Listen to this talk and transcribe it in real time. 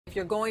If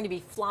you're going to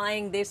be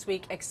flying this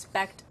week,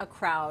 expect a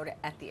crowd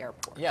at the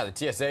airport. Yeah, the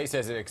TSA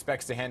says it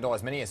expects to handle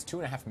as many as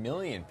 2.5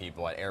 million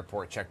people at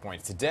airport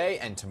checkpoints today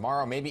and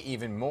tomorrow, maybe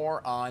even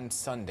more on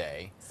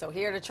Sunday. So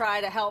here to try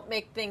to help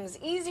make things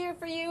easier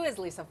for you is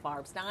Lisa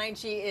Farbstein.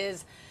 She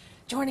is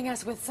joining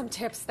us with some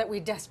tips that we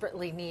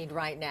desperately need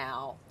right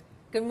now.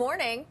 Good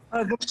morning.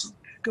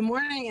 Good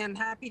morning and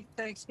happy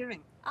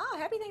Thanksgiving. Ah,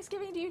 happy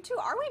Thanksgiving to you too.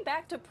 Are we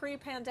back to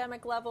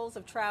pre-pandemic levels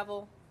of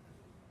travel?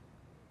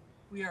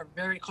 We are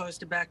very close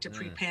to back to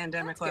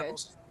pre-pandemic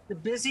levels. Good.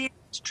 The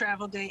busiest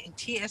travel day in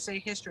TSA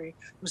history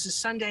was the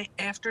Sunday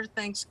after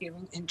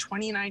Thanksgiving in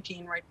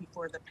 2019, right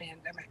before the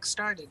pandemic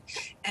started.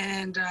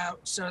 And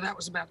so that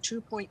was about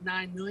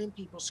 2.9 million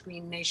people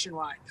screened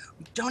nationwide.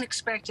 We don't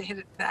expect to hit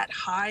it that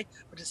high,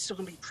 but it's still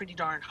going to be pretty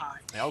darn high.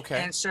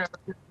 Okay. And so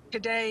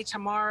today,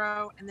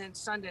 tomorrow, and then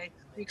Sunday,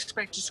 we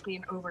expect to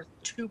screen over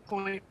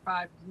 2.5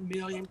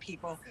 million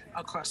people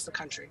across the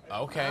country.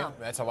 Okay, wow.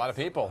 That's a lot of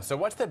people. So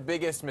what's the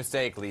biggest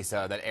mistake,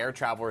 Lisa, that air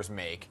travelers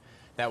make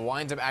that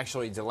winds up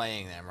actually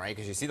delaying them, right?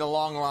 Because you see the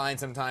long line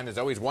sometimes. There's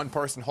always one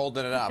person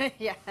holding it up.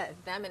 Yeah,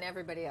 them and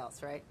everybody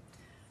else, right?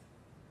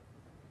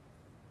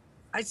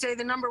 I'd say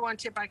the number one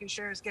tip I can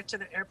share is get to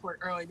the airport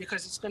early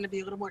because it's going to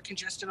be a little more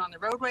congested on the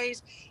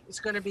roadways. It's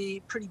going to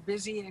be pretty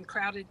busy and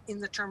crowded in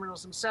the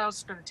terminals themselves.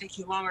 It's going to take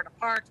you longer to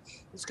park.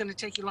 It's going to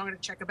take you longer to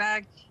check a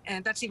bag.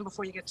 And that's even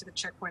before you get to the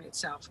checkpoint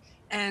itself.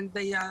 And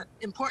the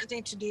important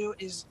thing to do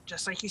is,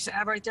 just like you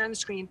have right there on the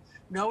screen,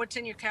 know what's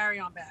in your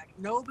carry-on bag.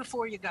 Know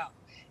before you go.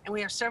 And we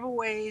have several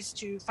ways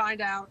to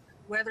find out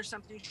whether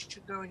something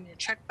should go in your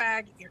check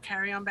bag, your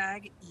carry-on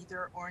bag,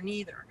 either or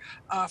neither.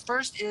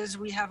 First is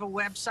we have a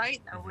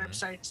website. Our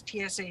website is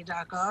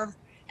tsa.gov,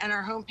 and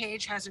our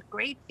homepage has a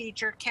great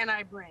feature, Can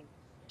I Bring?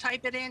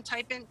 Type in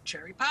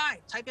cherry pie.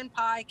 Type in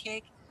pie,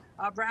 cake,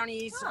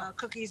 brownies,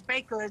 cookies,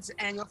 baked goods,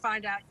 and you'll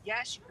find out,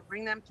 yes, you can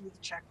bring them through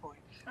the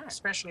checkpoint,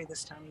 especially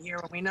this time of year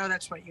when we know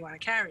that's what you want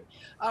to carry.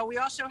 We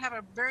also have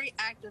a very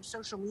active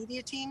social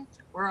media team.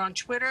 We're on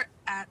Twitter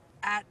at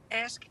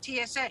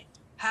AskTSA.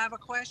 Have a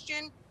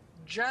question?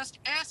 Just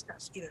ask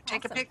us. Either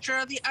take a picture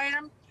of the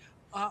item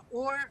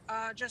or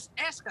just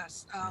ask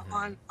us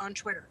on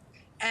Twitter.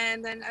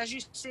 And then, as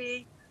you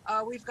see,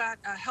 we've got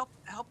a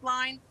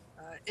helpline.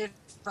 If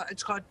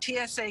it's called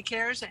TSA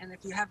Cares, and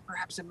if you have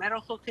perhaps a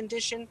medical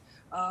condition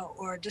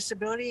or a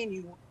disability and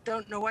you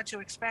don't know what to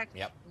expect,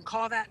 you can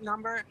call that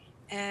number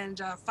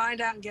and find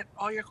out and get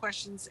all your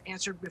questions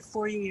answered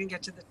before you even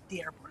get to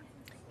the airport.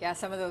 Yeah,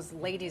 some of those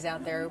ladies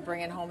out there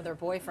bringing home their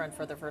boyfriend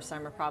for the first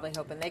time are probably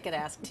hoping they could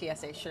ask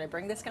TSA, should I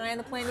bring this guy on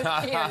the plane with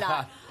me or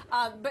not?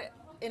 But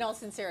in all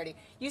sincerity,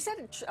 you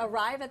said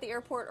arrive at the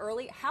airport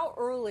early. How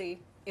early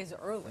is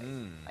early?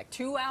 Like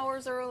 2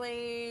 hours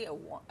early,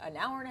 an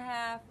hour and a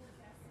half?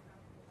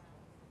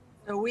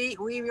 So we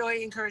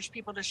really encourage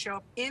people to show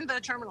up in the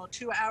terminal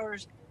 2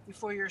 hours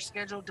before your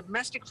scheduled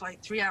domestic flight,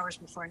 3 hours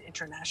before an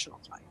international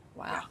flight.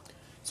 Wow. Yeah.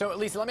 So,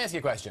 Lisa, let me ask you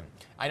a question.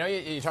 I know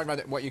you talked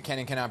about what you can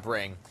and cannot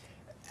bring.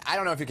 I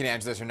don't know if you can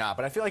answer this or not,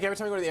 but I feel like every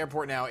time we go to the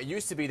airport now, it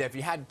used to be that if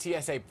you had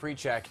TSA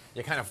pre-check,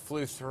 you kind of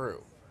flew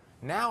through.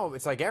 Now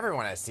it's like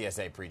everyone has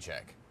TSA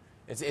pre-check.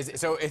 It's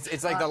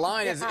like the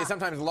line is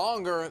sometimes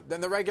longer than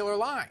the regular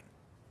line.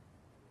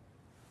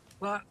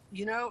 Well,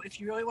 you know, if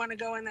you really want to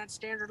go in that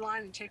standard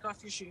line and take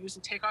off your shoes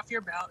and take off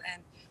your belt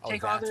and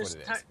take all those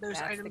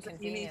items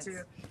that you need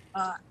to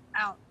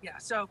out,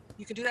 so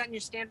you can do that in your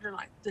standard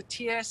line. The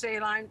TSA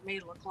line may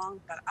look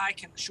long, but I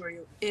can assure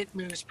you it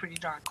moves pretty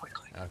darn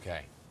quickly.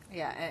 Okay.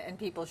 Yeah, and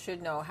people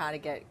should know how to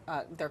get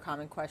their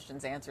common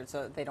questions answered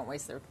so that they don't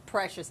waste their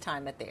precious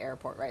time at the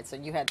airport, right? So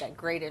you had that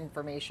great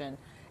information,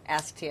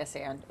 Ask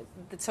TSA.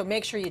 So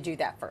make sure you do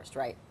that first,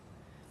 right?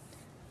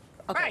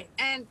 Okay. Right,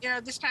 and you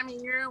know, this time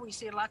of year we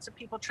see lots of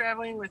people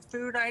traveling with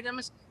food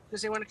items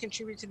because they want to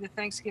contribute to the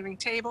Thanksgiving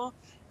table.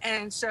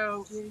 And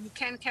so you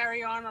can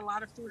carry on a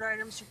lot of food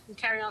items. You can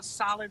carry on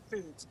solid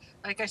foods.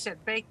 Like I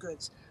said, baked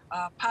goods,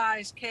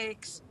 pies,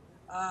 cakes,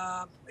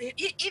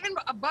 even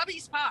a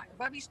Bubby's pie,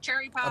 Bubby's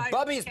cherry pie. A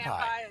Bubby's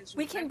pie.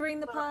 We can bring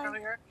the pie.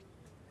 Earlier.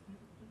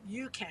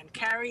 You can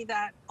carry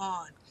that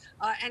on.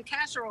 And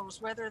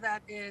casseroles, whether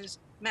that is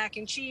mac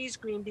and cheese,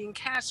 green bean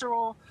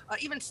casserole,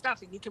 even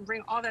stuffing, you can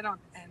bring all that on.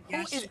 And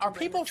yes, are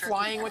people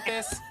flying with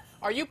this?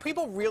 Are you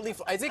people really?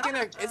 Is it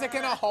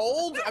gonna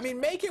hold? I mean,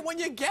 make it when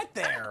you get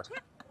there.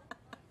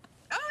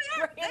 Oh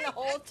yeah, bring the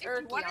whole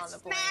turkey on the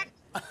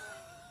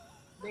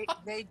plane.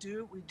 They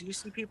do. We do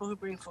see people who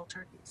bring full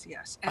turkeys,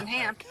 yes, and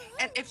ham.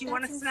 And if you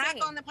want to snack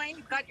on the plane,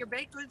 you've got your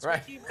baked goods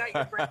with you. You've got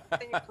your bread.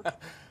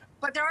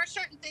 But there are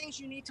certain things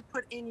you need to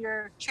put in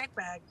your check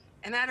bag,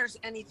 and that is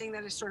anything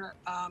that is sort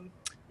of,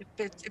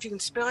 if you can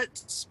spill it,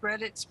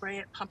 spread it, spray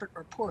it, pump it,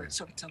 or pour it.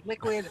 So if it's a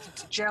liquid, if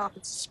it's a gel, if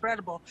it's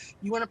spreadable,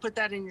 you want to put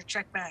that in your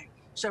check bag.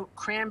 So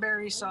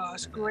cranberry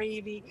sauce,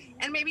 gravy,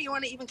 and maybe you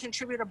want to even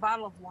contribute a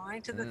bottle of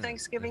wine to the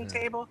Thanksgiving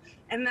table,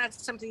 and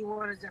that's something you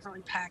want to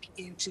definitely pack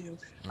into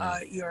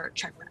your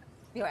check bag.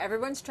 You know,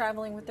 everyone's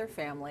traveling with their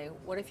family.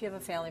 What if you have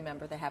a family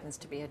member that happens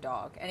to be a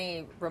dog?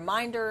 Any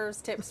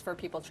reminders, tips for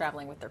people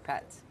traveling with their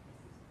pets?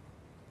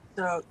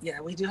 So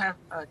yeah, we do have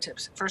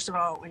tips. First of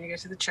all, when you get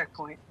to the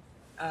checkpoint,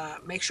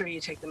 make sure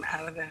you take them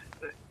out of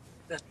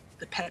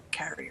the pet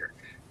carrier.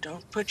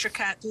 Don't put your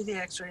cat through the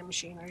X-ray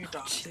machine or your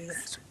dog through the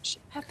X-ray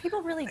machine. Have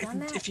people really done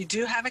that? If you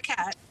do have a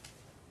cat,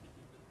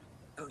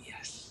 oh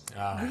yes,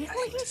 I Really?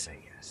 hate to say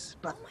yes,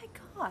 but Oh my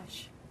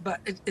gosh. but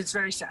it's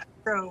very sad.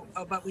 So,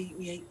 but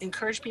we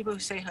encourage people who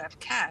say who have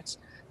cats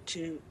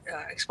to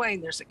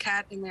explain there's a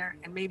cat in there,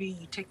 and maybe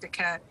you take the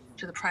cat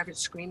to the private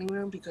screening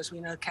room because we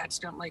know cats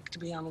don't like to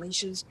be on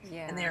leashes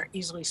and they are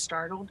easily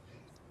startled.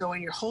 So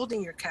when you're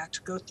holding your cat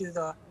to go through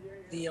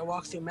the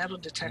walk-through metal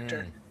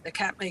detector, the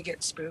cat may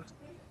get spooked.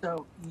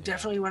 So you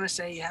definitely want to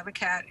say you have a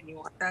cat and you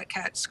want that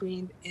cat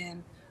screened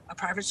in a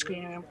private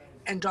screening room.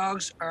 And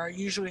dogs are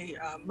usually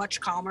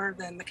much calmer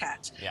than the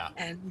cats. Yeah.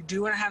 And you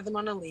do want to have them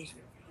on a leash,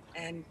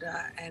 and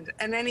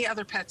any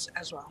other pets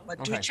as well.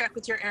 But do check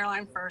with your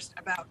airline first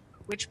about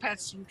which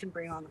pets you can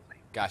bring on the plane.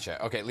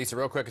 Gotcha. Okay, Lisa,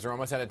 real quick, because we're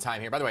almost out of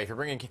time here. By the way, if you're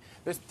bringing,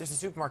 there's a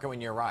supermarket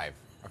when you arrive.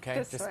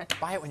 Okay, just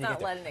buy it when you get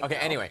there. Okay.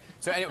 Anyway,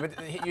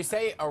 but you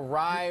say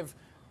arrive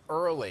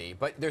early,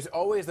 but there's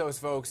always those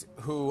folks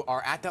who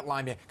are at that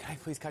line. Can I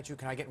please cut you?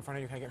 Can I get in front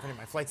of you? Can I get in front of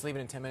you? My flight's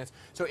leaving in 10 minutes.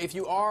 So if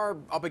you are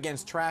up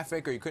against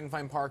traffic or you couldn't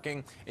find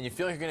parking and you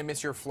feel like you're going to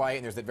miss your flight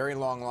and there's that very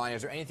long line,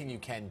 is there anything you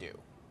can do?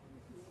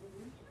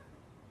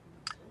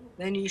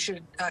 Then you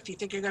should, if you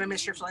think you're going to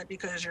miss your flight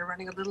because you're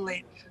running a little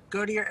late,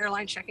 go to your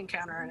airline check-in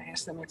counter and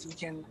ask them if you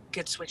can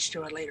get switched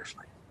to a later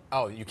flight.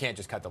 Oh, you can't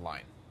just cut the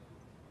line.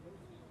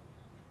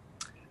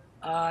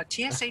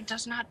 TSA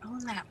does not own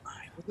that line.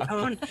 We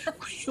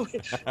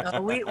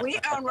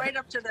own right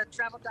up to the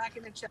travel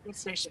document checking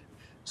station.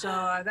 So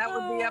that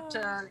would be up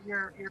to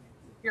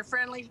your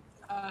friendly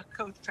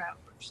coach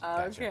travelers.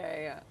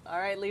 Okay. All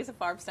right, Lisa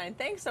Farbstein,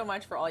 thanks so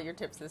much for all your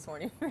tips this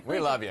morning. We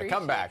love you.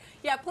 Come back.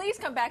 Yeah, please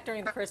come back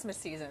during the Christmas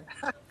season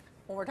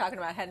when we're talking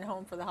about heading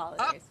home for the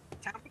holidays.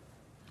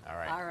 All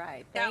right. All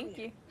right. Thank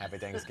you. Happy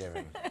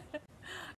Thanksgiving.